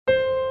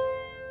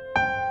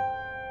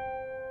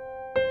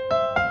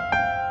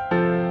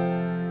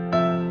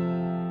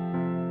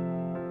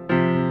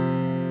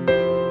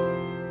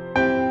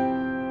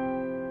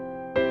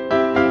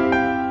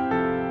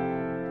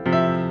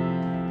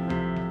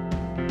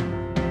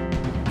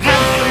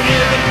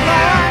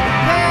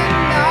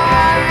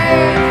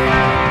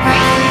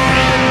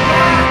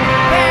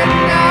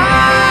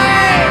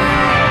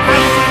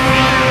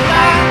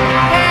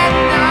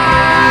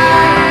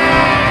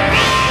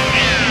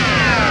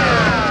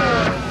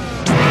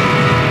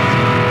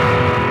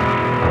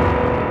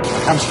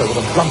hamster with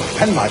a blunt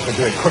penknife would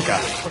do it quicker.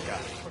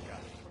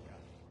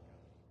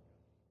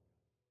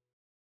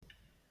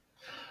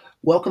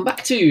 Welcome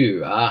back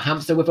to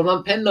Hamster with a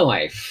Blunt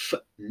Penknife.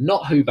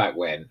 Not Who Back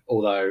When,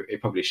 although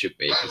it probably should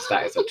be, because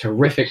that is a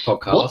terrific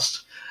podcast.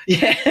 What?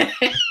 Yeah.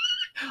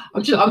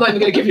 I'm not even going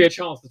to give you a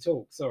chance to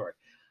talk, sorry.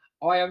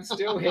 I am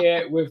still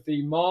here with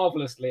the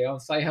marvellous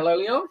Leon. Say hello,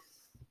 Leon.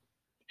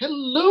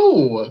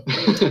 Hello!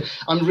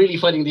 I'm really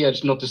fighting the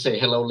edge not to say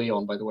hello,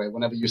 Leon, by the way,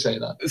 whenever you say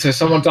that. So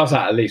someone does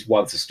that at least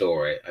once a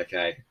story,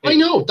 okay? I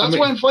know, that's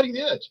why I'm fighting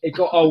the edge. It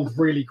got old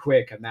really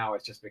quick, and now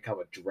it's just become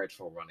a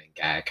dreadful running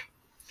gag.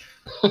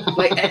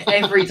 Like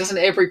doesn't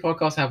every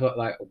podcast have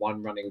like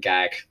one running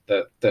gag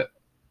that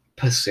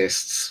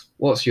persists?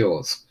 What's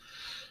yours?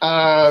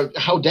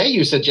 How dare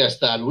you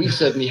suggest that? We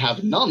certainly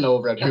have none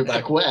over at Who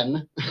Back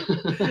When.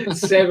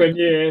 7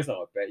 years,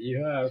 I bet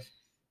you have.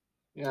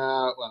 Yeah,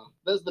 well,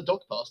 there's the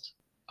dog past.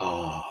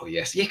 Oh,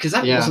 yes. Yeah, because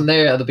that wasn't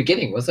there at the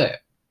beginning, was it?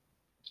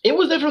 It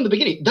was there from the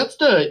beginning. That's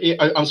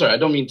I'm sorry, I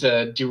don't mean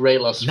to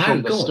derail us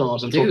from the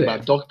start and talk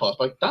about dog past,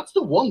 but that's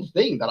the one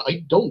thing that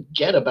I don't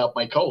get about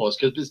my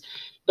co-host, because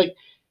like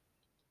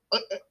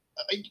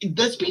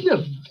there's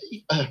been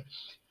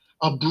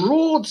a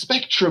broad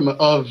spectrum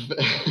of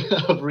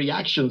of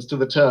reactions to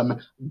the term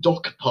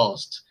doc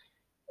past,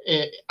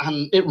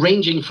 and it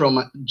ranging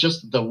from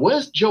just the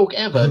worst joke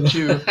ever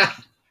to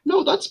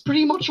no, that's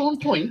pretty much on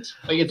point.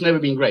 Like, it's never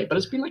been great, but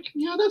it's been like,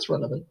 yeah, that's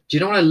relevant. Do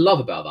you know what I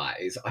love about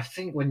that is I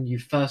think when you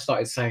first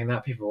started saying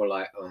that, people were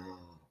like,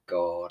 oh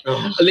God,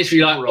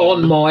 literally like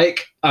on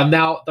mic, and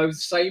now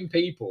those same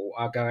people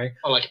are going,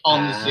 like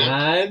on the zip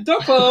and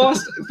dog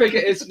past.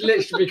 It's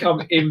literally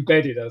become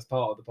embedded as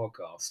part of the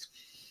podcast.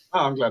 Oh,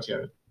 I'm glad to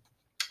hear it.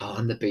 Oh,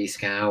 and the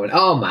Beast Cow, and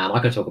oh man, I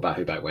could talk about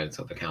Who Back When,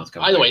 so the cows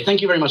come. Either way, thank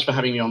you very much for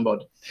having me on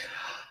board.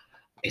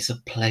 It's a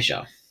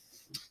pleasure.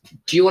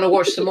 Do you want to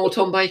watch some more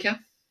Tom Baker?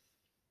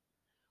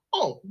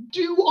 Oh,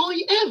 do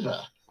I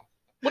ever?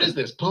 What is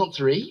this, part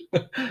 3?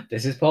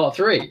 This is part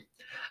 3.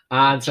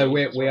 And so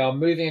we are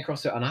moving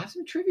across it, and I have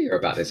some trivia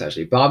about this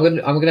actually, but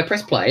I'm gonna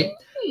press play,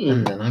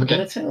 and then I'm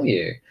gonna tell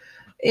you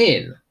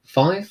in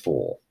 5,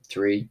 4,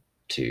 3,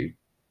 2,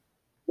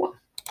 1.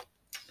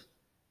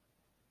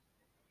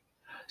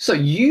 So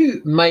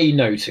you may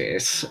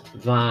notice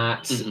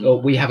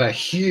that we have a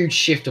huge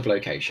shift of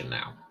location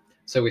now.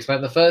 So we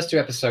spent the first 2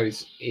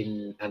 episodes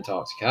in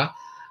Antarctica,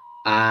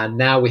 and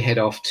now we head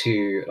off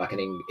to like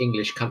an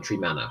English country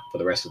manor for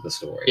the rest of the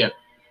story. Yeah.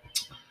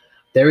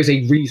 There is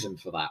a reason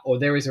for that, or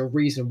there is a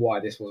reason why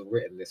this was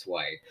written this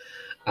way.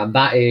 And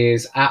that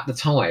is, at the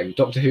time,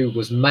 Doctor Who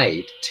was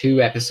made 2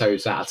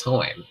 episodes at a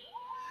time.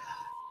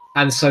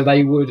 And so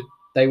they would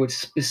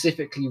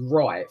specifically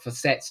write for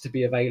sets to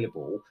be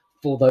available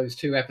for those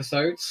 2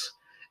 episodes.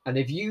 And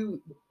if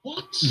you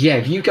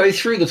go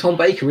through the Tom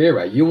Baker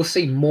era, you will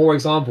see more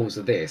examples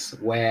of this,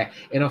 where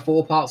in a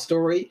 4-part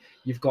story,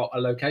 you've got a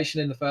location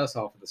in the first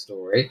half of the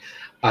story,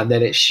 and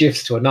then it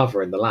shifts to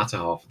another in the latter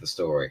half of the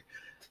story.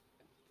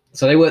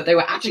 So they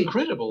were actually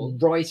incredible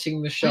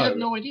writing the show. I had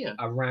no idea.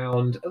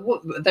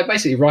 They're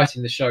basically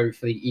writing the show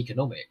for the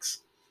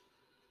economics.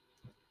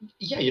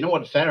 Yeah, you know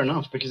what? Fair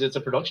enough, because it's a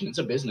production, it's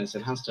a business,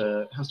 it has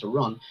to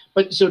run.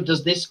 But so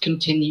does this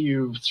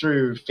continue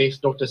through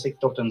 5th Doctor, 6th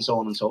Doctor, and so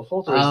on and so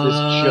forth, or is this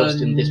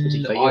just in this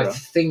particular era? I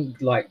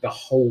think like the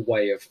whole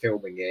way of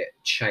filming it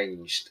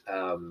changed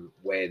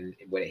when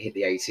it hit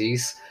the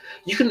 80s.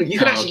 You can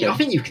actually, I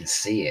think you can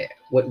see it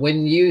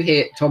when you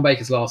hit Tom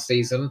Baker's last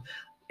season.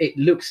 It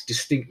looks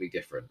distinctly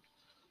different.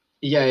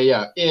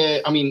 Yeah.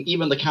 I mean,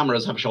 even the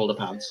cameras have shoulder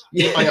pads.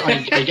 Yeah.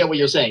 I get what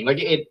you're saying. Like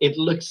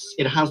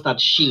it has that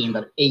sheen,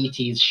 that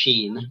 80s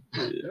sheen.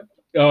 Yeah.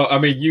 Oh, I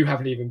mean, you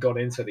haven't even gone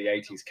into the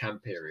 80s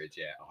camp period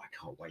yet. Oh, I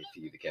can't wait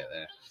for you to get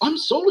there. I'm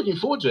so looking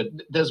forward to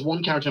it. There's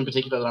one character in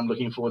particular that I'm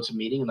looking forward to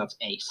meeting, and that's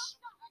Ace.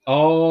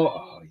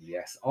 Oh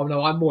yes. Oh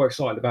no, I'm more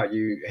excited about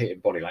you hitting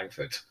Bonnie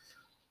Langford.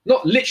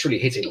 Not literally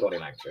hitting Bonnie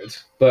Langford,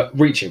 but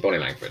reaching Bonnie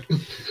Langford.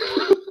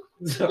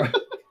 Sorry.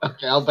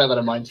 Okay, I'll bear that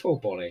in mind. Poor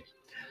Bonnie.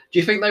 Do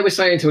you think they were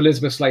saying to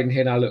Elizabeth Sladen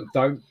here, now look,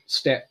 don't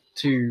step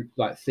too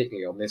like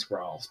thickly on this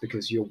grass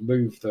because you'll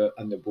move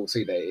and then we'll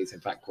see that it is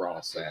in fact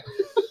grass there.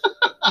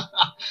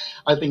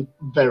 I think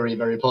very,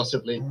 very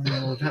possibly.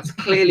 Oh, that's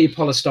clearly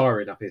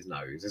polystyrene up his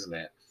nose, isn't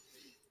it?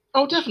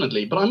 Oh,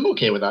 definitely, but I'm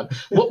okay with that.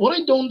 What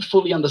I don't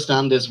fully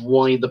understand is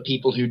why the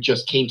people who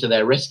just came to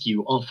their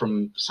rescue are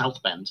from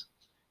South Bend.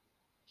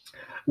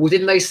 Well,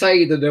 didn't they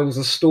say that there was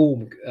a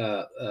storm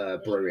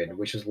brewing,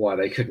 which is why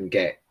they couldn't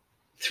get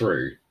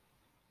through?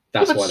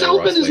 That's but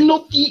South Bend is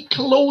not the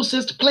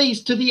closest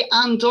place to the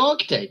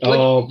Antarctic.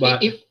 Oh,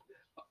 but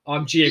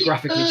I'm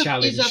geographically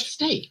challenged. Is at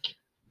stake.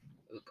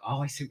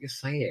 Oh, I see what you're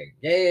saying.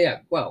 Yeah.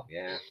 Well,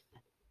 yeah.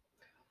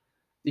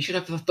 You should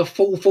have the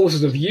full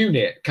forces of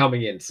UNIT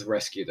coming in to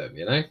rescue them,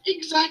 you know?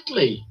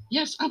 Exactly.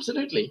 Yes,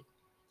 absolutely.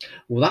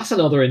 Well, that's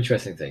another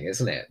interesting thing,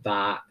 isn't it?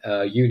 That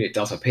UNIT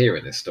does appear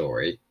in this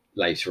story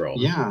later on.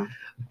 Yeah.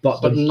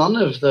 But none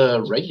of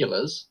the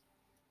regulars.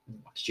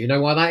 Do you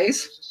know why that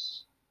is?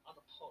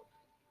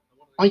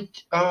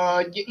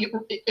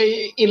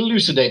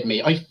 Elucidate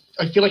me. I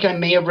I feel like I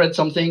may have read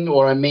something,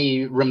 or I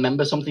may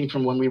remember something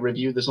from when we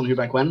reviewed this on Who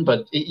Back When.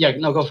 But yeah,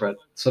 no, go for it.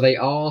 So they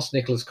asked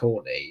Nicholas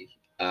Courtney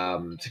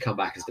to come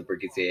back as the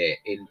Brigadier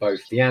in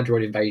both the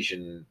Android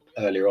Invasion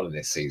earlier on in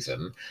this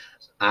season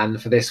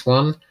and for this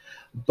one.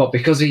 But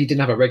because he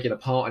didn't have a regular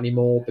part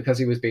anymore, because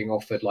he was being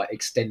offered like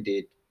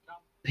extended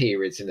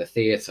periods in the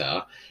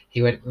theatre,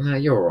 he went, "No,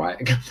 you're all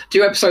right.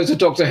 2 episodes of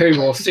Doctor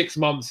Who or 6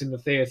 months in the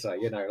theatre,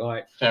 you know,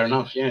 like." Fair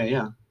enough. Yeah.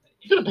 You're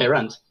gonna pay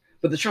rent.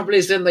 But the trouble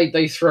is, then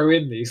they throw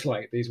in these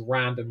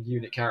random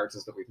unit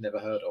characters that we've never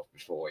heard of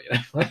before, you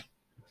know.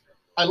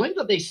 I like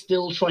that they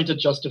still try to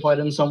justify it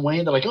in some way.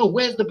 They're like, "Oh,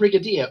 where's the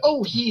Brigadier?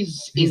 Oh,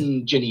 he's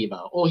in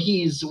Geneva, or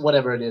he's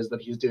whatever it is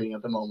that he's doing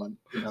at the moment."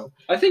 You know.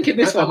 I think in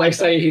this one like they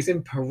say he's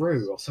in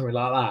Peru or something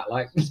like that.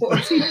 Like, what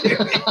is he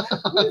doing?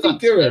 What is he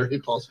doing? Very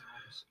possible.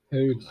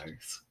 Who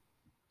knows?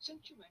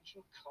 Since you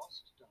mentioned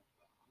cost,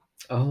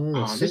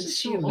 Oh, this is since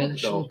so you odd,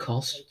 mentioned though.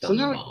 cost, So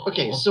now,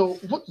 okay, so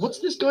what's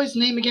this guy's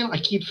name again? I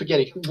keep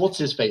forgetting. What's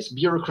his face?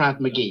 Bureaucrat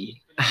McGee.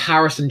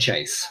 Harrison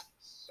Chase.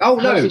 Oh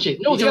no, Harrison Chase.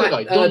 No, You're the other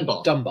talking guy,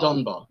 about, Dunbar.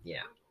 Dunbar.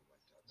 Yeah.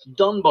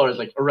 Dunbar is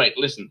like, all right,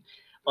 listen,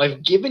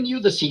 I've given you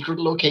the secret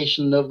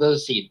location of the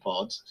seed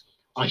pods.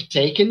 I've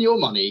taken your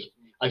money.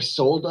 I've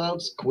sold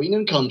out Queen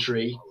and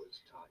Country.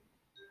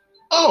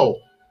 Oh,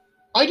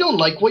 I don't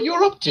like what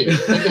you're up to.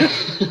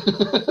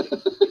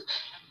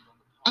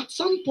 At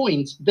some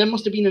point, there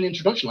must have been an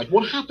introduction. Like,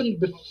 what happened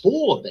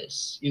before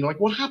this? You know, like,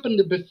 what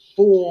happened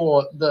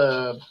before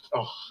the...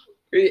 Oh,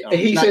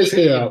 He says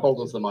here, it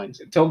boggles the mind.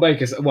 Tom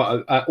Baker's.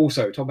 Well,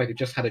 also Tom Baker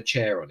just had a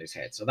chair on his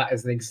head, so that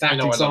is an exact I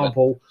love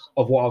example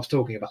of what I was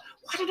talking about.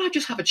 Why don't I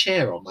just have a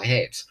chair on my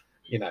head?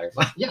 You know.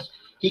 Yeah,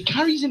 he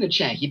carries in a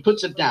chair. He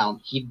puts it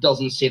down. He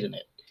doesn't sit in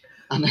it.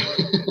 And,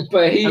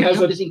 But he and has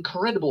we have this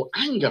incredible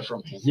anger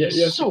from him. Yeah, He's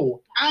yeah.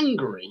 so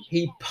angry.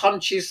 He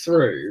punches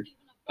through.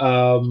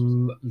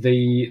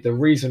 The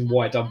reason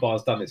why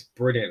Dunbar's done this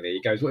brilliantly.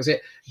 He goes, "What is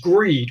it?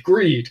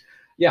 Greed.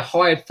 Yeah,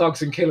 hired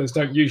thugs and killers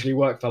don't usually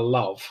work for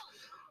love."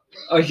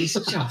 Oh, he's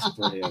just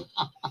brilliant.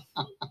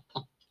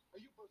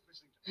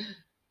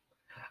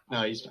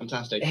 No, he's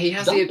fantastic. He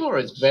has Dunbar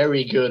is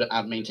very good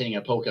at maintaining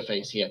a poker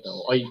face here,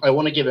 though. I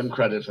want to give him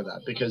credit for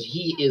that, because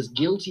he is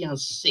guilty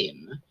as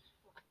sin,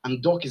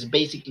 and Doc is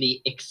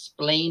basically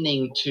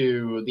explaining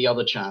to the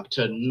other chap,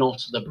 to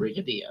not the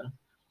Brigadier,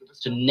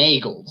 to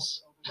Nagels,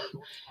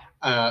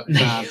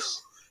 that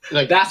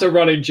like That's a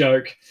running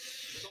joke.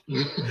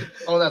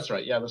 Oh, that's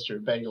right. Yeah, that's true.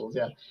 Bagels.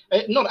 Yeah,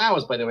 not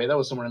ours, by the way. That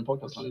was somewhere in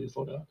podcast land.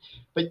 Thought of.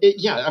 But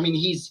yeah, I mean,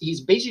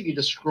 he's basically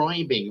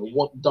describing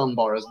what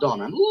Dunbar has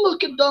done, and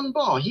look at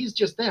Dunbar. He's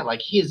just there,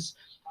 like his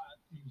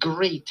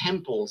great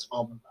temples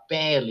are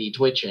barely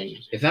twitching.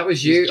 If that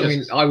was you, I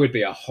mean, I would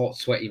be a hot,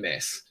 sweaty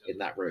mess in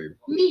that room.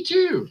 Me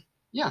too.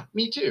 Yeah,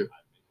 me too.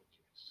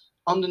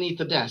 Underneath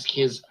the desk,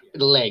 his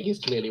leg is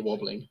clearly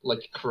wobbling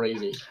like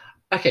crazy.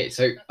 Okay,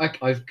 so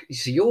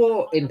so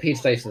you're in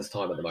Peter Davison's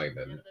time at the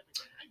moment.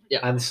 Yeah.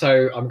 And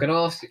so I'm going to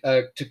ask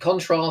to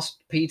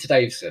contrast Peter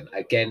Davison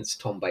against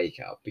Tom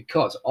Baker,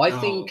 because I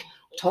think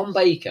Tom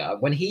Baker,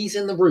 when he's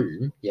in the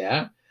room,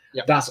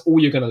 that's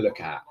all you're going to look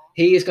at.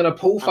 He is going to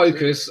pull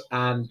focus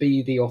and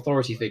be the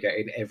authority figure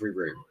in every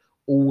room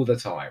all the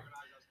time.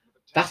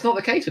 That's not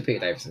the case with Peter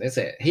Davison, is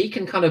it? He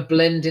can kind of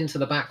blend into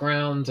the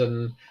background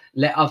and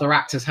let other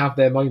actors have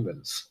their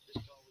moments.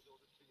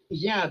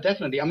 Yeah,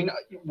 definitely. I mean,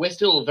 we're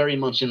still very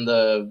much in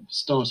the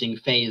starting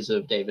phase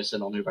of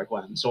Davison on Who Back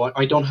When, so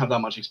I don't have that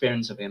much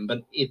experience of him,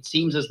 but it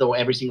seems as though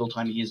every single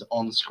time he's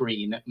on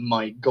screen,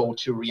 my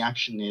go-to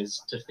reaction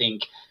is to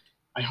think,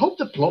 I hope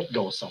the plot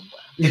goes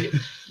somewhere.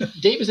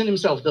 Davison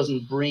himself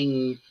doesn't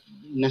bring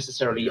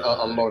necessarily a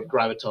lot of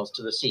gravitas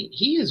to the scene.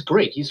 He is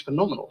great. He's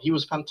phenomenal. He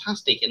was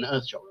fantastic in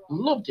Earthshock.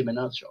 Loved him in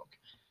Earthshock.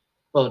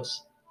 But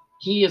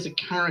he as a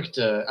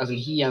character, as in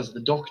he as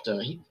the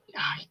Doctor, he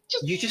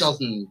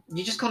doesn't.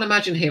 You just can't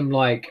imagine him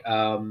like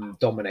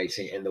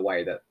dominating in the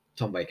way that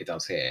Tom Baker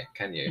does here,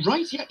 can you?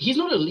 Right, yeah. He's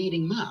not a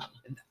leading man.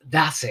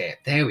 That's it.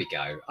 There we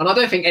go. And I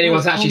don't think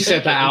anyone's actually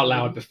said that out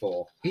loud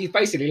before. He's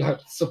basically like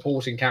a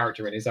supporting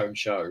character in his own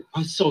show.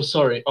 I'm so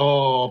sorry.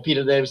 Oh,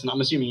 Peter Davison,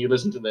 I'm assuming you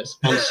listen to this.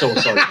 I'm so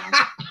sorry,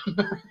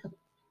 man.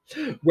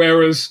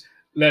 Whereas,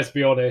 let's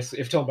be honest,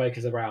 if Tom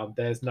Baker's around,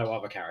 there's no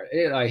other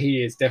character.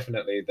 He is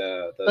definitely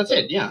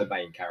the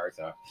main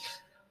character.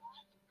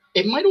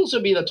 It might also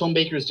be that Tom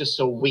Baker is just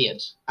so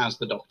weird as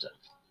the Doctor.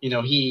 You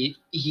know, he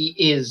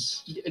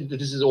is.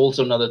 This is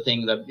also another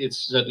thing that it's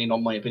certainly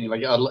not my opinion.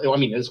 Like, I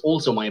mean, it's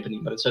also my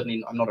opinion, but it's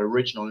certainly I'm not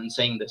original in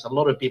saying this. A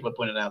lot of people have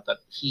pointed out that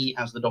he,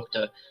 as the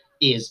Doctor,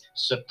 is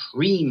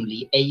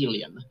supremely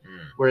alien,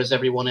 whereas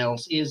everyone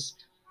else is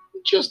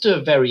just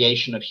a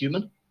variation of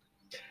human.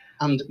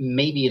 And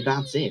maybe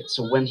that's it.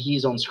 So when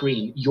he's on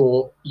screen,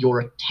 your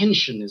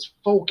attention is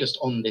focused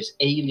on this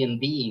alien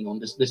being, on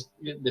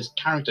this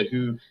character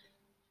who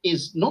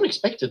is not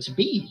expected to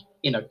be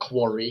in a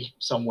quarry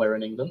somewhere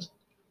in England.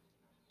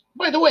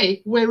 By the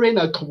way, we're in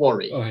a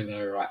quarry. Oh, I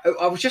know, right?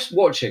 I was just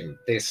watching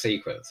this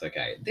sequence,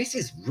 okay? This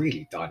is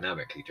really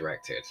dynamically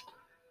directed.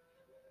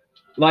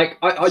 Like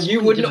I So you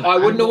many wouldn't, different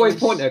I wouldn't always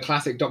angles. point at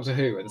classic Doctor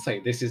Who and say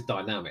this is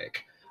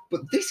dynamic,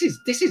 but this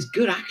is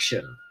good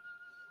action.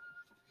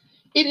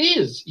 It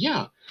is,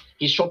 yeah.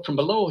 He's shot from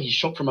below. He's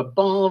shot from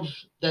above.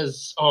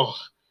 There's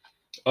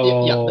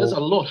yeah. There's a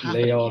lot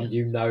happening Leon, here.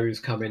 you know who's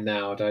coming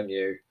now, don't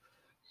you?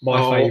 My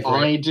Oh, favorite.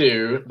 I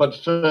do. But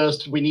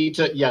first, we need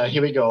to. Yeah,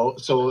 here we go.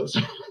 So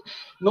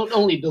not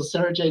only does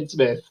Sarah Jane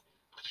Smith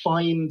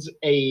find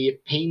a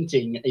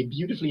painting, a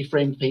beautifully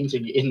framed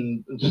painting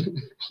in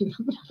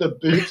the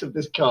boot of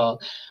this car,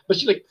 but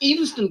she like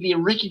instantly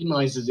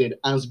recognizes it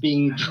as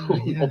being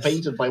drawn or Yes.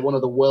 painted by one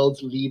of the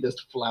world's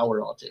leadest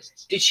flower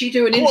artists. Did she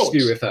do an Quote.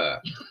 interview with her?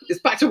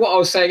 It's back to what I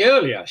was saying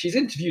earlier. She's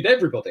interviewed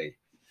everybody.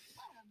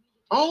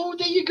 Oh,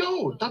 there you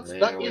go.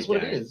 That is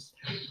what it is.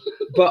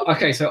 But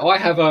okay, so I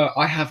have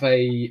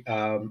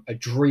a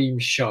dream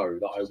show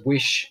that I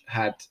wish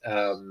had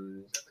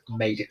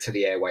made it to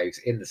the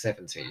airwaves in the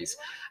 70s,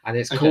 and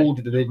it's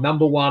called the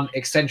 #1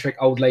 Eccentric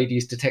Old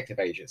Ladies Detective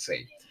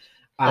Agency.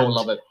 And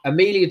love it.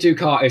 Amelia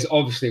Ducart is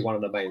obviously one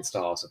of the main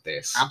stars of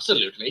this,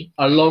 Absolutely.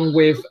 along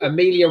with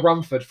Amelia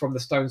Rumford from The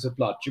Stones of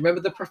Blood. Do you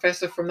remember the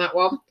professor from that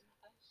one?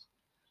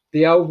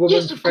 The old woman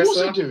Yes, of professor.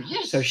 course I do.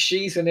 Yes. So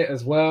she's in it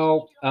as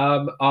well.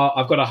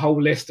 I've got a whole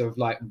list of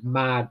like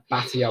mad,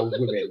 batty old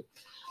women.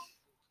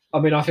 I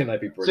mean, I think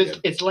they'd be So brilliant.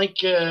 it's like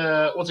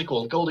what's it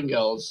called? Golden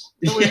Girls.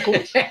 Is that what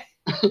it's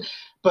called?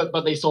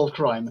 but they solve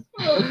crime.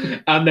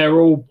 And they're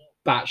all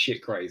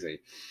batshit crazy.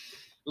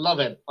 Love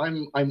it.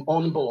 I'm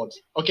on board.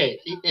 Okay.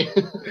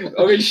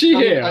 I mean, she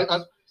here.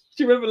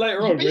 Do you remember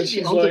later on when basically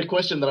she's answered like, the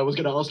question that I was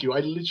going to ask you. I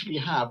literally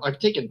have. I've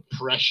taken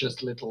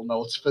precious little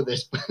notes for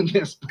this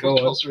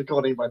podcast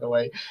recording, by the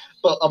way.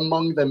 But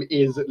among them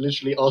is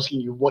literally asking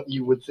you what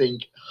you would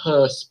think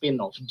her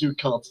spin-off,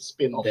 Ducart's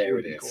spin-off, there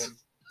would it be is.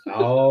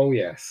 called. Oh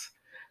yes.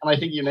 And I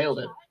think you nailed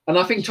it. And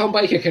I think Tom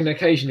Baker can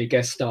occasionally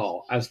guest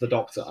star as the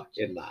Doctor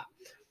in that.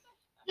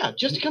 Yeah,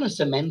 just to kind of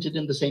cement it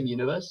in the same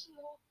universe.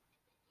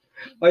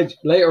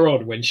 Later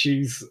on, when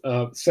she's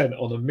sent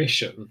on a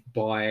mission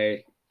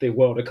by the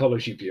World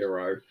Ecology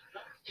Bureau,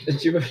 and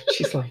do you remember,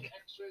 she's like,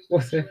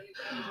 what's it?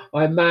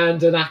 I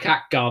manned an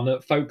ACAC gun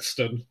at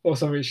Folkestone, or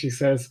something she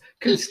says.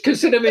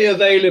 Consider me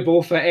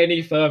available for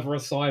any further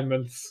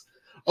assignments.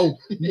 Oh,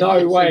 no,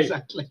 Yes, wait.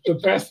 Exactly. The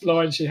best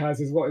line she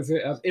has is, what is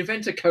it?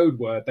 Invent a code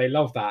word. They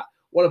love that.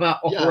 What about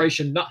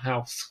Operation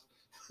Nuthouse?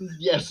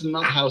 Yes,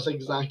 Nuthouse,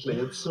 exactly.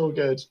 It's so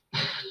good.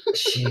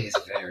 She is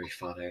very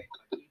funny.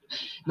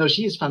 No,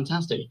 she is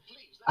fantastic.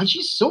 And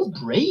she's so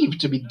brave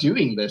to be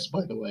doing this,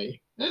 by the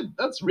way.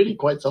 That's really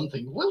quite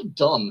something. Well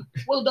done.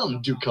 Well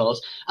done, Ducart.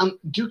 And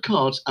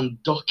Ducart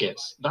and Docket,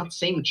 that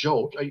same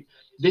joke.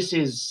 This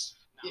is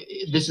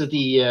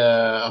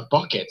the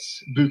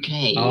buckets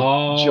bouquet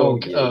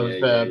joke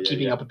of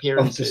keeping up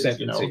appearances. Of the 70s.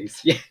 You know?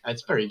 Yeah,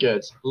 it's very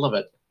good. Love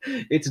it.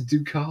 It's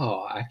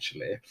Ducart,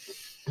 actually.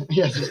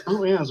 Yes.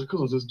 Yes, of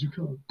course, it's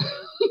Ducart.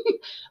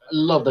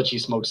 Love that she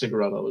smokes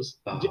cigarettos.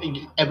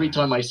 Every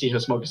time I see her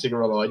smoke a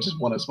cigaretto, I just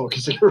want to smoke a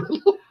cigaretto.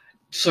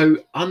 So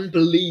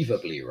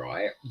unbelievably,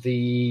 right?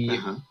 The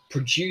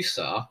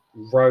producer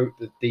wrote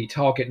the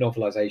target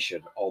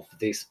novelization of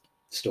this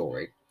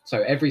story.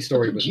 So every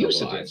story was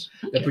novelized.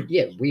 Okay.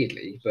 Yeah,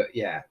 weirdly, but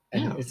yeah,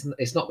 and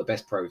it's not the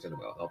best prose in the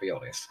world. I'll be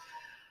honest.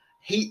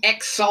 He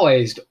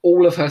excised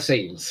all of her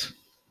scenes.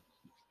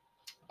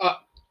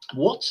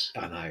 What?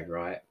 I know,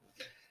 right?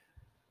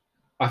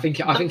 I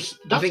think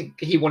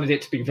he wanted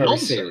it to be very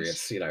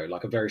serious, you know,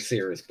 like a very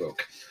serious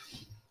book.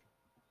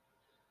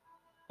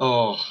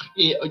 Oh,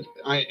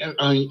 I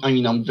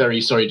mean, I'm very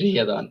sorry to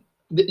hear that.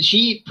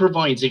 She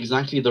provides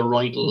exactly the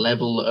right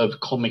level of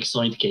comic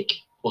sidekick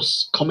or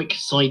comic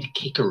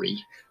sidekickery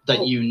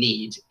that you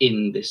need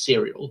in this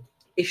serial.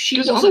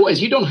 Because otherwise,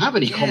 you don't have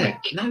any comic.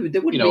 No,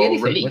 there wouldn't be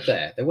anything, would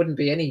there? There wouldn't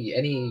be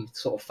any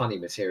sort of funny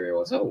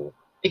material at all.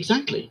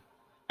 Exactly.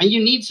 And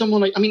you need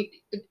someone like, I mean,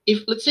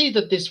 if let's say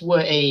that this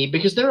were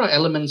because there are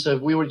elements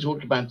of, we were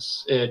talking about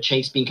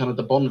Chase being kind of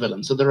the Bond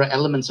villain, so there are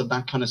elements of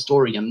that kind of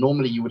story, and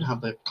normally you would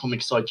have the comic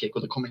sidekick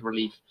or the comic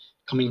relief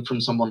coming from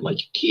someone like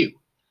Q.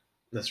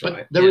 That's but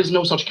right. There is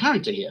no such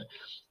character here.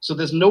 So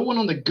there's no one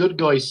on the good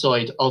guy's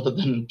side other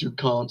than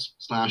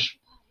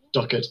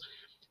Ducart/Ducket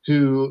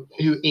who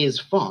is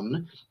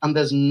fun, and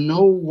there's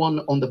no one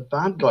on the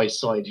bad guy's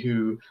side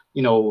who,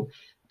 you know,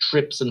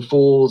 trips and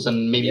falls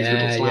and maybe is a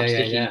little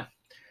slapsticky.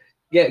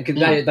 Yeah,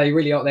 because they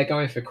really are. They're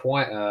going for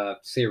quite a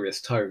serious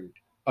tone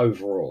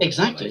overall.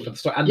 Exactly. For the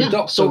story. And the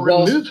Doctor, so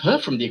remove her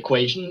from the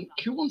equation.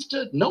 Who wants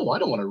to? No, I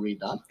don't want to read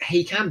that.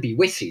 He can be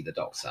witty, the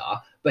Doctor,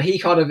 but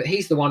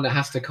he's the one that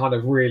has to kind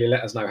of really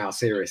let us know how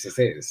serious this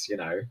is. You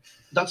know.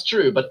 That's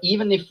true. But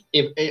even if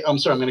I'm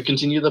sorry, I'm going to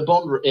continue the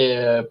Bond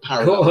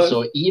parallel.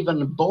 So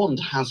even Bond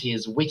has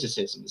his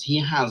witticisms. He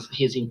has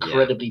his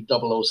incredibly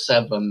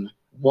 007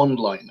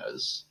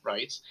 one-liners,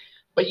 right?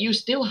 But you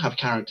still have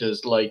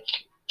characters like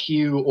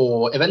Q,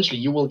 or eventually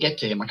you will get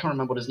to him. I can't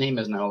remember what his name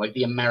is now, like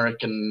the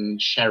American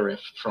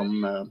sheriff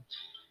from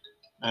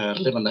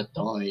Live and Let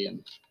Die,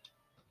 and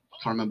I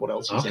can't remember what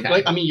else he's in.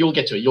 Like, I mean, you'll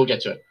get to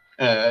it.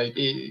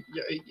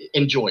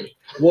 enjoy.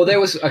 Well, there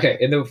was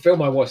in the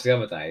film I watched the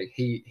other day.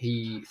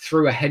 He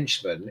threw a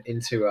henchman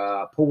into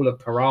a pool of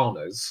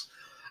piranhas,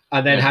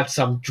 and then had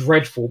some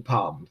dreadful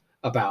pun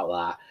about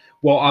that.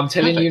 Well, I'm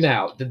telling you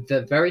now,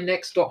 the very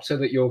next Doctor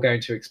that you're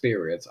going to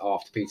experience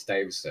after Peter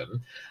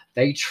Davison,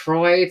 they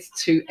tried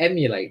to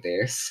emulate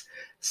this.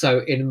 So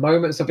in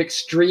moments of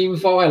extreme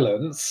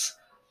violence,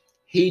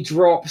 he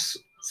drops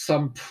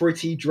some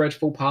pretty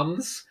dreadful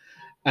puns,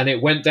 and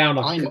it went down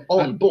like I'm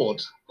on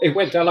board. It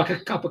went down like a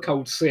cup of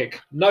cold sick.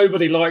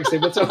 Nobody likes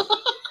him at all.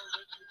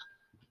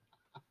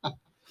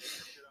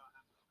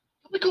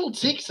 The cold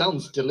sick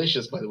sounds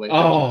delicious, by the way.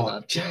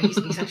 Oh,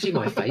 he's actually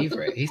my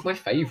favourite. He's my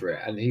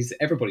favourite, and he's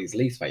everybody's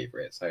least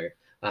favourite. So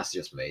that's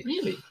just me.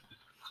 Really?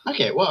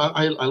 Okay. Well,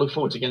 I look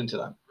forward to getting to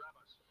that.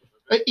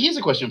 Here's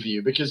a question for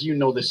you, because you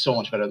know this so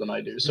much better than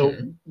I do. So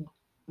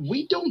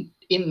we don't,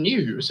 in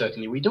New Who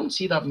certainly, we don't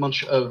see that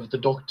much of the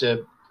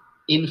Doctor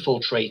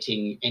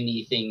infiltrating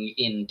anything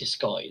in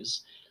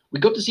disguise. We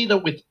got to see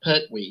that with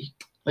Pertwee,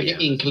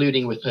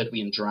 including with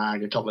Pertwee and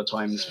Drag a couple of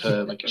times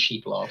for like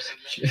cheap laughs.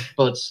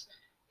 But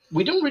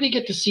we don't really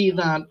get to see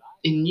that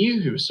in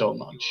New Who so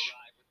much.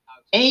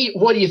 A,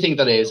 what do you think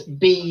that is?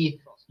 B,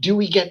 do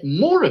we get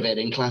more of it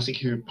in Classic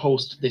Who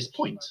post this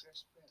point?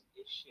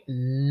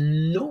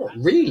 Not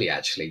really,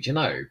 actually. Do you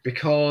know?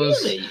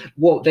 Because Really?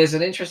 well, there's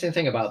an interesting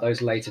thing about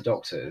those later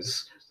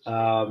Doctors.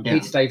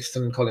 Peter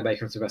Davison, Colin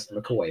Baker, and Sylvester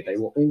McCoy. They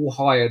were all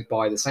hired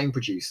by the same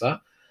producer.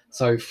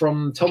 So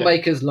from Tom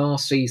Baker's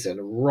last season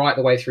right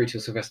the way through to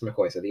Sylvester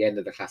McCoy, so the end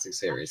of the classic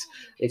series,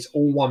 it's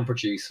all one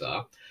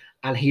producer.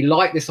 And he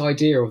liked this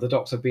idea of the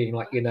Doctor being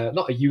like in a,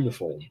 not a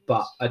uniform,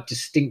 but a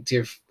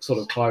distinctive sort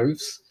of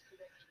clothes.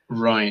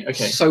 Right,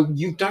 okay. So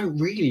you don't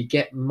really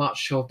get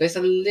much of, there's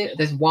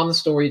one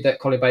story that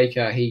Colin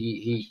Baker,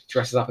 he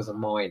dresses up as a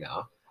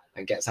miner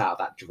and gets out of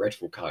that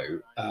dreadful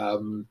coat.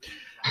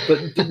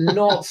 But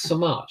not so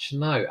much,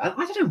 no. I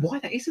don't know why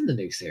that is in the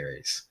new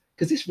series,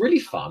 because it's really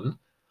fun.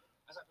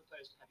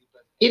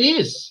 It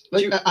is,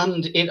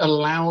 and it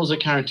allows a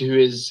character who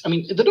is, I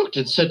mean, the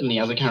Doctor certainly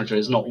as a character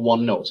is not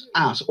one note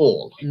at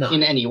all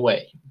in any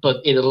way,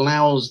 but it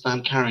allows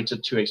that character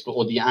to explore,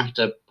 or the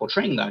actor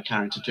portraying that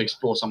character to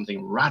explore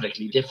something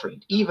radically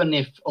different, even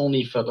if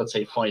only for, let's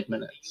say, 5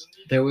 minutes.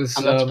 There was,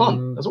 and that's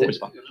fun. That's always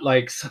fun.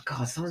 Like,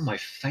 God, some of my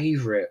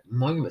favourite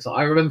moments.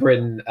 I remember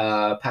in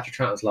Patrick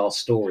Troughton's last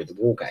story, The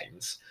War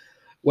Games,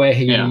 where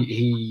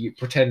he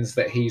pretends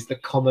that he's the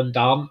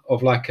commandant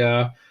of like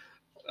a.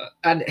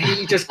 And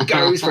he just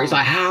goes for it. He's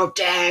like, how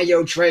dare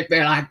you treat me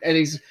like, and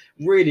he's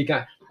really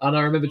going. And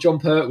I remember John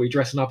Pertwee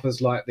dressing up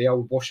as like the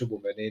old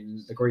washerwoman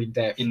in The Green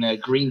Death. In the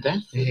Green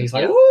Death? He's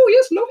like, oh,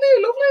 yes,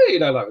 lovely, lovely. You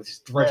know, like with this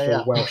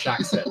dreadful Welsh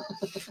accent.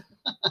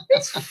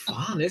 It's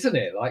fun, isn't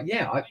it? Like,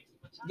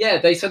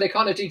 they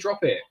kind of do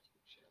drop it.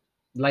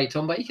 Late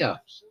Tom Baker.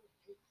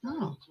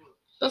 Oh,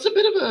 that's a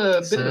bit of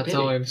a pity,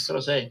 times.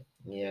 gotta say.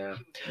 Yeah.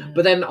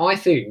 But then I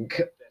think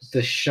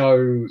the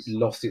show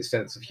lost its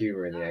sense of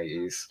humour in the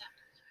 80s.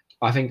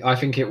 I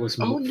think it was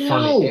funny.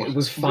 It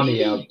was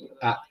funnier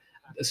at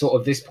sort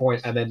of this point,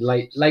 and then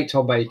late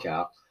Tom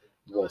Baker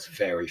was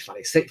very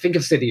funny. Think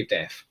of City of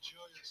Death.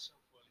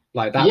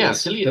 Like that. Yeah,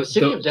 City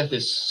of Death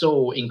is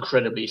so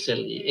incredibly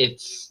silly.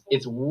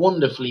 It's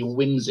wonderfully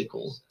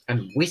whimsical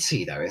and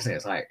witty, though, isn't it?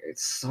 It's like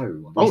it's so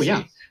witty. Oh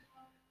yeah.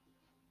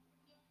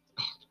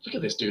 Look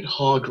at this dude,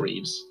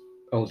 Hargreaves.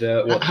 Oh,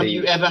 have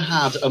you ever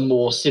had a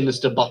more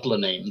sinister butler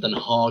name than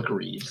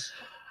Hargreaves?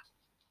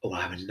 Oh,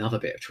 I have another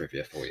bit of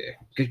trivia for you.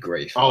 Good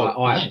grief.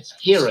 Oh, let's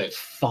hear it.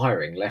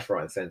 Firing left,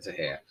 right, and centre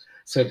here.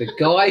 So the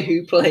guy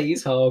who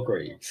plays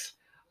Hargreaves,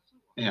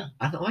 and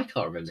I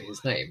can't remember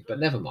his name,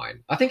 but never mind.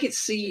 I think it's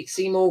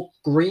Seymour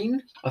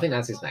Green. I think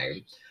that's his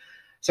name.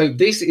 So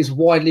this is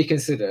widely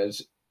considered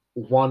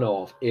one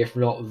of, if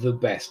not the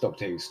best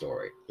Doctor Who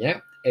story.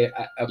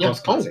 Across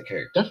Classic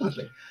Who.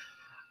 Definitely.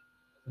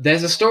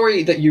 There's a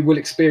story that you will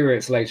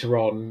experience later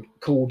on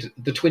called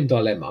The Twin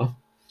Dilemma.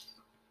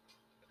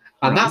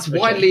 And that's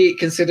widely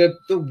considered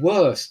the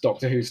worst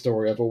Doctor Who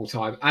story of all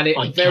time. And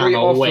it very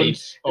often...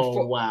 Wait.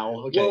 Oh, wow.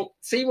 Okay. Well,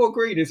 Seymour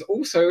Green is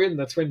also in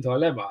The Twin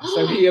Dilemma.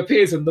 So he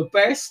appears in the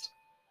best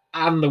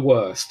and the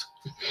worst.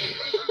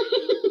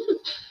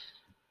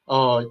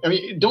 Oh, I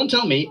mean, don't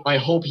tell me. I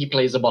hope he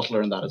plays a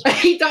butler in that as well.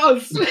 He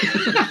does!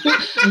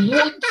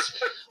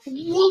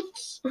 What?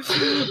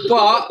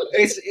 But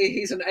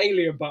he's an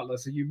alien butler,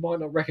 so you might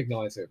not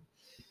recognise him.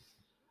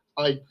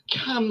 I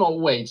cannot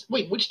wait.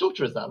 Wait, which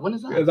Doctor is that? When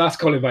is that? That's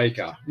Colin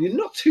Baker. You're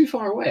not too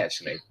far away,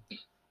 actually.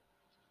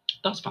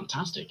 That's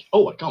fantastic.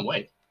 Oh, I can't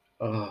wait.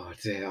 Oh,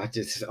 dear.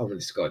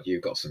 Honest to God,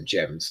 you've got some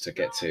gems to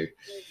get to.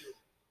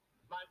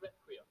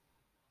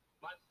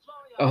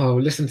 Oh,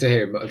 listen to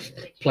him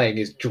playing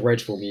his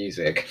dreadful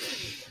music.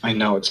 I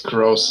know, it's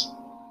gross.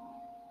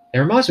 It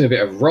reminds me a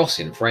bit of Ross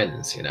in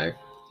Friends, you know?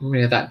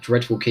 We had that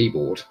dreadful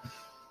keyboard.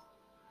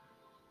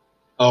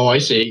 Oh, I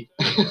see.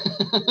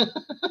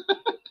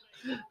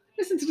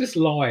 Listen to this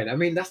line. I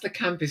mean, that's the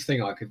campest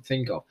thing I could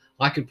think of.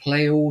 I could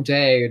play all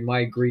day in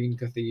my green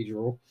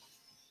cathedral.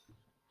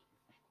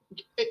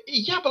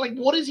 Yeah, but like,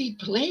 what is he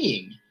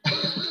playing?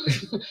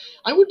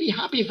 I would be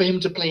happy for him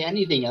to play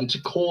anything and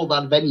to call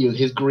that venue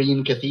his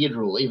Green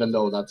Cathedral, even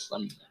though it's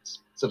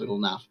a little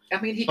naff. I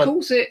mean, he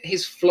calls it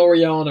his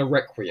Floriana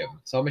Requiem,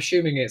 so I'm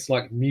assuming it's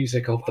like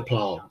music of the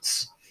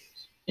plants.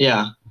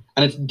 Yeah,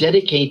 and it's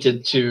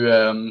dedicated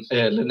to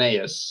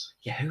Linnaeus.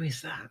 Yeah, who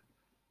is that?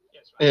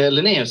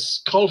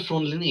 Linnaeus, Carl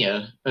von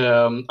Linné.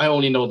 I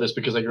only know this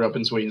because I grew up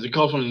in Sweden. So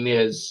Carl von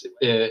Linné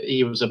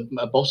he was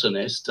a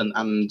botanist,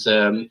 and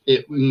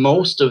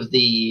most of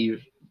the,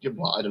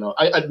 well, I don't know,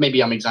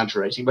 maybe I'm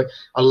exaggerating, but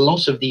a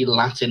lot of the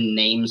Latin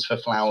names for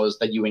flowers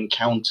that you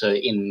encounter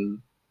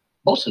in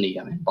botany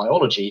and in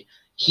biology,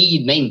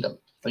 he named them.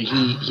 Like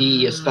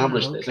he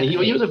established this. And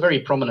he was a very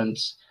prominent,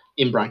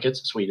 in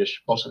brackets,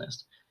 Swedish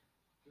botanist.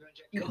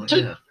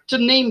 To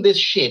name this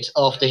shit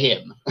after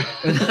him.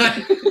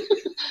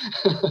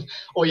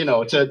 Or,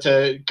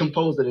 to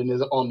compose it in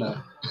his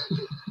honor.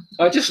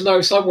 I just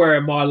know somewhere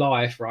in my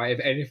life, right, if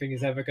anything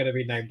is ever going to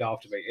be named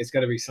after me, it's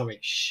going to be something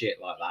shit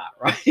like that,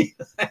 right?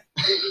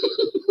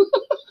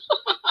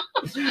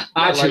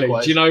 Actually,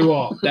 do you know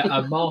what?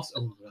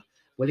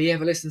 Will he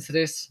ever listen to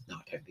this? No,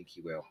 I don't think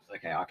he will.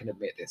 Okay, I can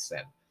admit this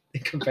then.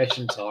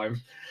 Confession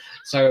time.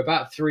 So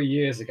about 3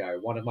 years ago,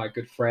 one of my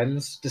good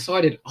friends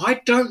decided,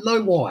 I don't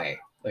know why,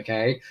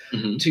 okay,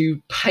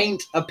 to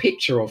paint a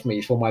picture of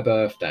me for my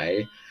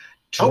birthday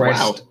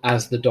dressed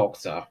as the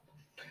Doctor.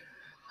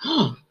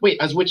 Wait,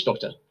 as which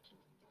Doctor?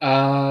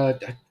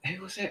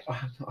 Who was it? I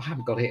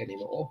haven't got it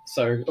anymore.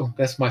 So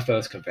that's my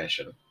first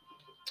confession.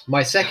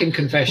 My second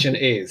confession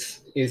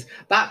is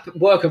that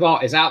work of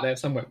art is out there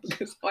somewhere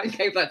because I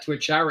gave that to a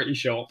charity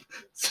shop.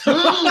 So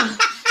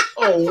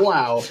oh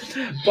wow!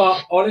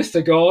 But honest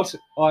to God,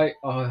 I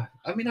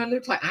mean, I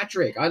looked like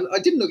Adric. I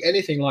didn't look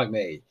anything like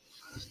me.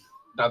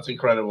 That's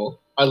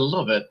incredible. I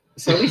love it.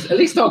 So at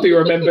least I'll be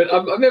remembered. I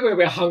remember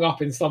we're hung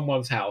up in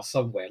someone's house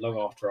somewhere long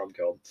after I'm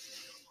gone.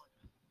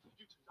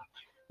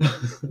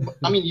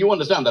 I mean, you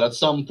understand that at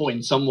some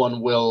point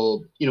someone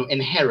will,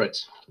 inherit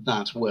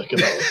that work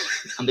of art,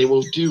 and they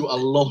will do a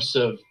lot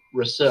of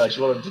research,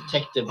 a lot of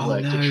detective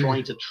work to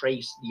try to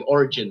trace the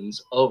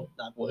origins of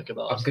that work of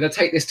art. I'm going to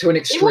take this to an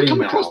extreme. It will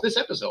come across this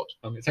episode.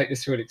 I'm going to take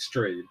this to an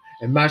extreme.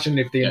 Imagine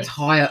if the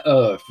entire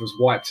Earth was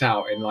wiped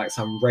out in like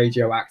some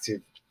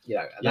radioactive.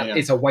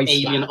 It's a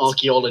wasteland. Alien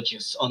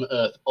archaeologists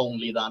unearth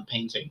only that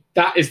painting.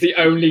 That is the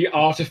only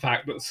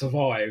artifact that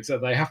survives,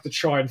 and they have to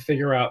try and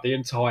figure out the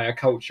entire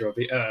culture of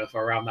the Earth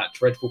around that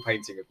dreadful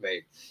painting of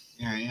me.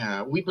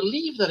 Yeah. We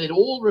believe that it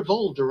all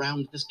revolved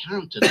around this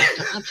character,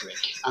 Dr.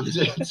 Adric. And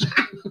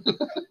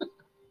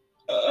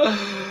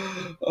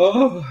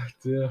oh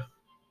dear,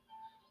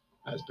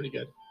 that's pretty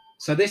good.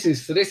 So this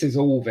is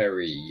all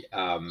very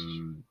all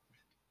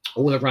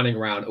the running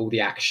around, all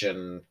the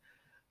action.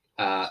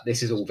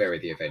 This is all very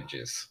the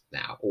Avengers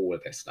now, all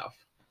of this stuff.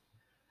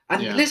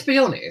 And let's be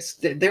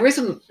honest, there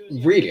isn't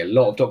really a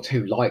lot of Doctor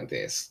Who like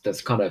this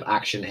that's kind of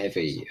action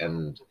heavy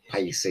and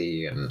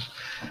pacey, and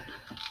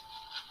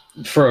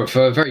for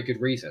a very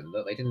good reason,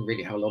 that they didn't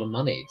really have a lot of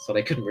money, so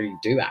they couldn't really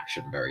do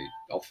action very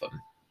often.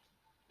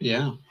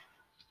 Yeah,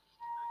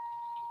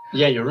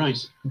 you're right.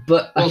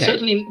 But well,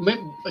 certainly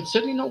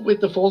not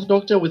with the Fourth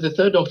Doctor. With the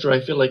Third Doctor,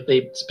 I feel like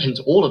they spent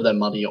all of their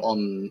money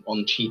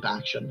on cheap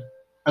action.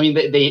 I mean,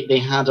 they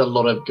had a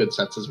lot of good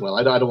sets as well.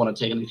 I don't want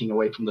to take anything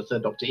away from the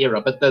Third Doctor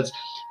era, but there's,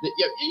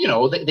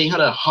 they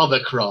had a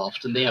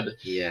hovercraft, and they had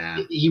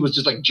he was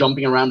just like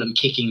jumping around and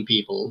kicking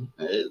people.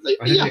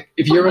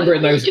 If you remember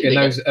in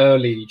those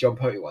early John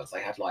Pertwee ones,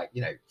 they had like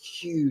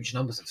huge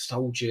numbers of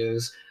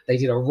soldiers. They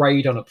did a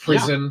raid on a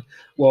prison. Yeah.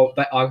 Well,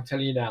 I'm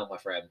telling you now, my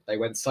friend, they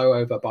went so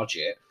over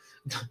budget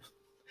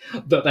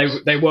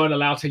that they weren't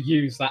allowed to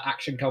use that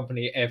action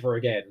company ever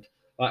again.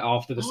 Like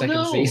after the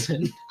second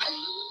season.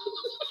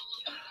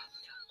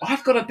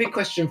 I've got a big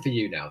question for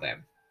you now,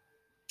 then,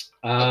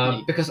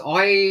 because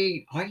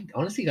I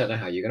honestly don't know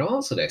how you're going to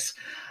answer this.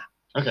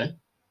 Okay.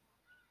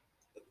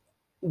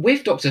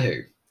 With Doctor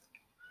Who,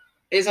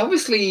 it's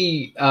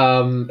obviously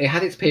it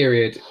had its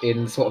period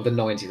in sort of the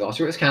 90s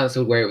after it was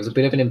cancelled, where it was a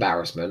bit of an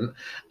embarrassment,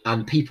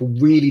 and people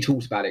really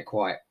talked about it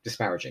quite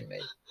disparagingly.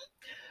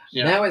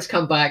 Yeah. Now it's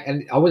come back,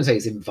 and I wouldn't say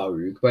it's in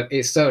vogue, but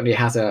it certainly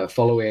has a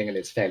following, and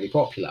it's fairly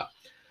popular.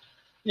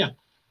 Yeah.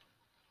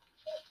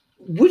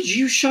 Would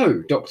you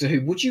show Doctor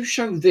Who? Would you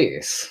show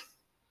this?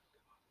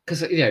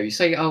 Because you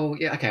say, "Oh,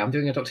 yeah, okay, I'm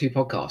doing a Doctor Who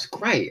podcast."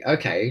 Great,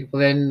 okay.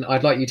 Well, then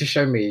I'd like you to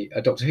show me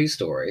a Doctor Who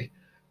story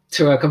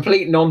to a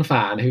complete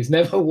non-fan who's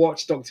never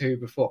watched Doctor Who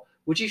before.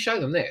 Would you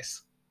show them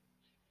this?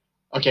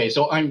 Okay,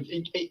 so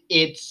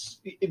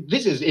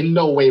this is in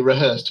no way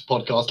rehearsed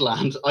podcast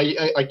land.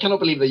 I cannot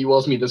believe that you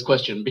asked me this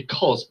question,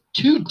 because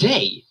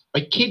today,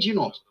 I kid you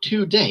not,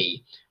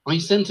 today, I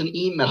sent an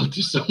email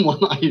to someone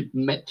I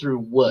met through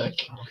work.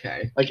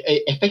 Okay. Like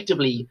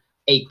effectively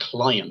a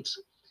client.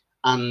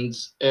 And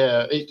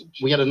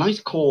we had a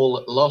nice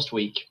call last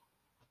week,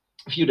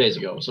 a few days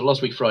ago. So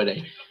last week,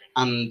 Friday.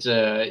 And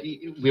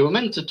we were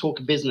meant to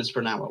talk business for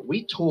an hour.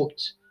 We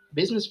talked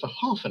business for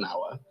half an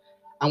hour.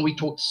 And we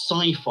talked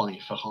sci-fi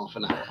for half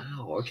an hour.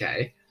 Oh,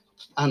 okay.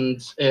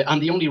 And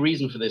the only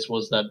reason for this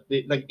was that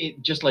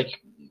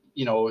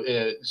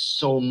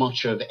so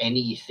much of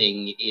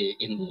anything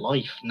in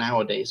life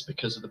nowadays,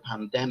 because of the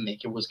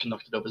pandemic, it was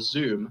conducted over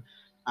Zoom,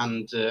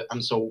 and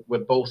so we're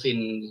both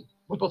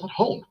at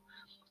home.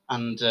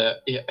 And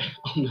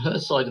on her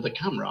side of the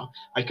camera,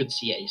 I could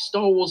see a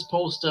Star Wars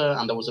poster,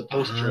 and there was a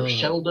poster of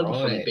Sheldon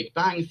from Big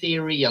Bang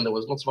Theory, and there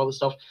was lots of other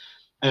stuff.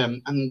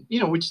 And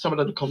we just had a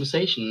little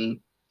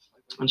conversation,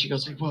 and she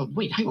goes, "Well,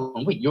 wait, hang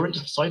on, wait, you're into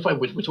sci-fi?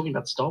 We're talking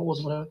about Star Wars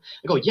and whatever."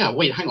 I go, "Yeah,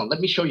 wait, hang on,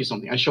 let me show you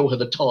something." I show her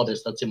the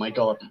TARDIS that's in my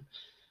garden,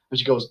 and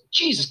she goes,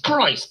 "Jesus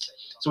Christ!"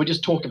 So we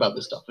just talk about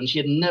this stuff, and she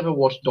had never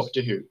watched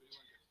Doctor Who.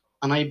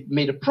 And I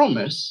made a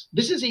promise.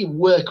 This is a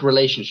work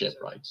relationship,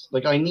 right?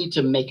 Like, I need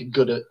to make a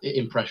good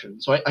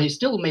impression. So I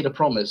still made a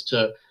promise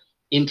to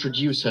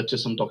introduce her to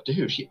some Doctor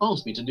Who. She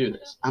asked me to do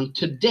this. And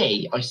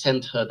today I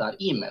sent her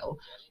that email,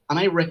 and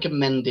I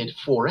recommended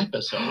 4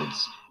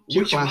 episodes.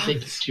 2 classic,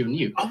 ones? 2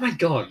 new. Oh my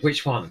God,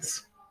 which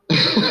ones?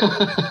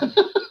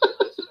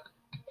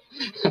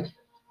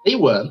 They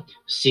were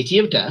City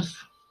of Death.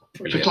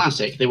 Brilliant. For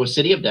classic, they were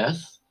City of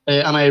Death.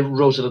 And I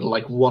wrote a little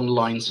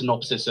one-line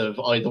synopsis of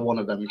either one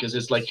of them, because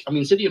it's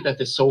City of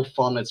Death is so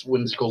fun. It's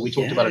whimsical. We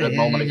talked about it a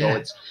moment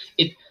ago.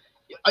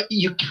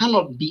 You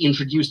cannot be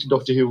introduced to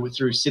Doctor Who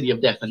through City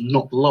of Death and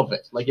not love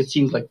it. Like, it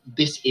seems like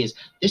this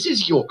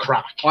is your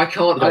crack. I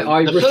can't.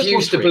 I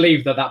refuse to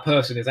believe that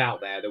person is out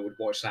there that would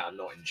watch that and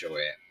not enjoy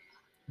it.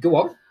 Go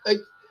on.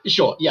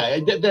 Sure, yeah,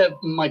 there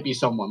might be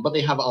someone, but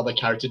they have other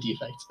character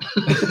defects.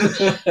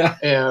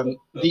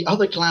 The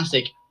other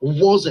classic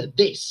was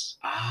this.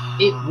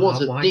 It was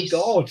this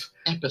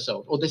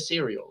episode, or this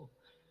serial.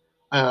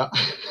 What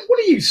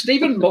are you,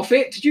 Stephen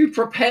Moffat? Did you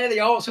prepare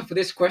the answer for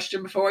this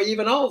question before I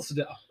even answered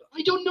it?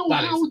 I don't know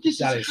how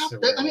this has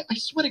happened. I mean, I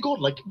swear to God,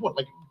 like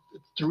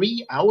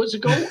 3 hours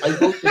ago, I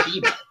wrote this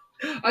email.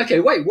 Okay,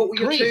 wait, what were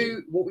your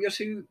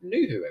two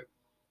new Who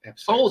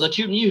episodes? Oh, the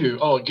 2 new Who.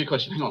 Oh, good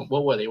question. Hang on.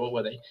 What were they?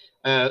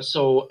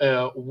 So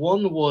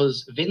one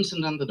was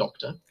Vincent and the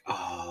Doctor.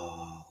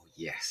 Oh,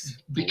 yes.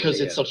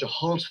 Because it's such a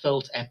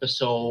heartfelt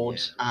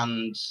episode,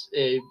 and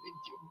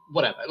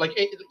whatever. Like,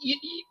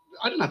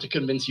 I don't have to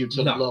convince you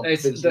to love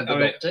Vincent and the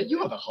Doctor.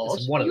 You have a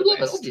heart. You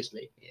love it,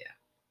 obviously. Yeah.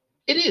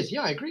 It is.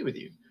 Yeah, I agree with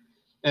you.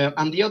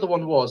 And the other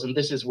one was, and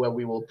this is where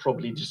we will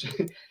probably just...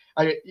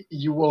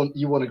 you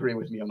won't agree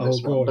with me on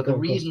this one. But the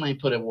reason I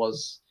put it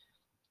was...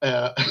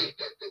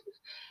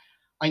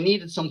 I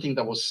needed something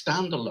that was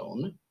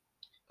standalone,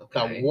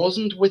 that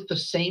wasn't with the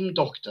same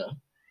Doctor.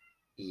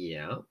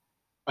 Yeah.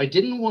 I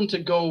didn't want to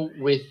go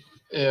with...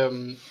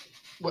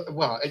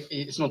 well,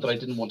 it's not that I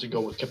didn't want to go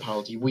with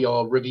Capaldi. We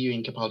are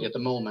reviewing Capaldi at the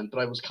moment, but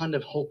I was kind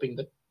of hoping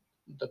that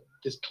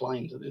this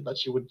client, that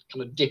she would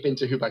kind of dip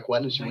into Who Back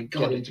When, and she would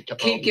get into Capaldi.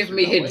 Keep giving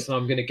me hints, and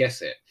I'm going to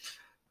guess it.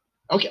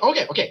 Okay. All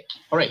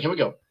right, here we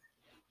go.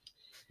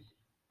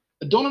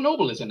 Donna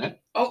Noble is in it.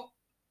 Oh,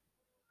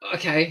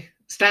 okay.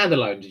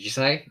 Standalone, did you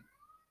say?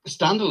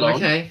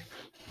 Standalone.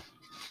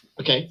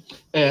 Okay.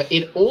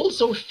 It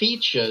also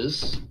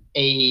features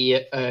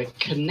a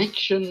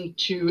connection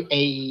to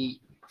a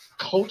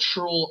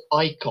cultural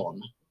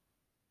icon.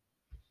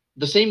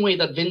 The same way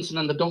that Vincent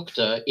and the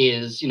Doctor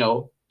is, I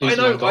know.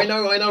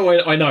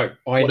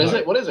 What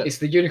is it? It's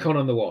the Unicorn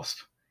and the Wasp.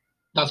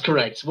 That's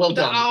correct. Well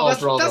done.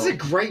 That's a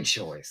great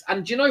choice.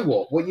 And do you know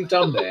what? What you've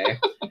done there,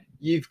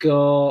 you've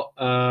got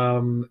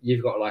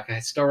like a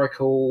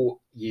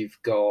historical, you've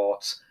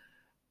got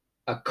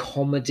a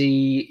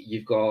comedy,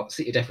 you've got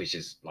City of Death, which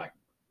is like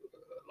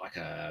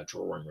a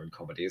drawing room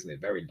comedy, isn't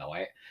it? Very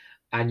light.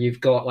 And you've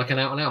got like an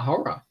out-and-out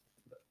horror.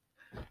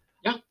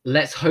 Yeah.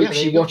 Let's hope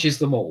she watches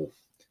them all.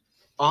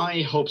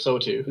 I hope so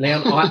too.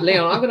 Leon, I'm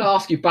going to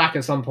ask you back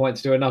at some point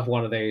to do another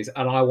one of these,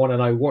 and I want to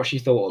know what she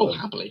thought of them.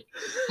 Happily.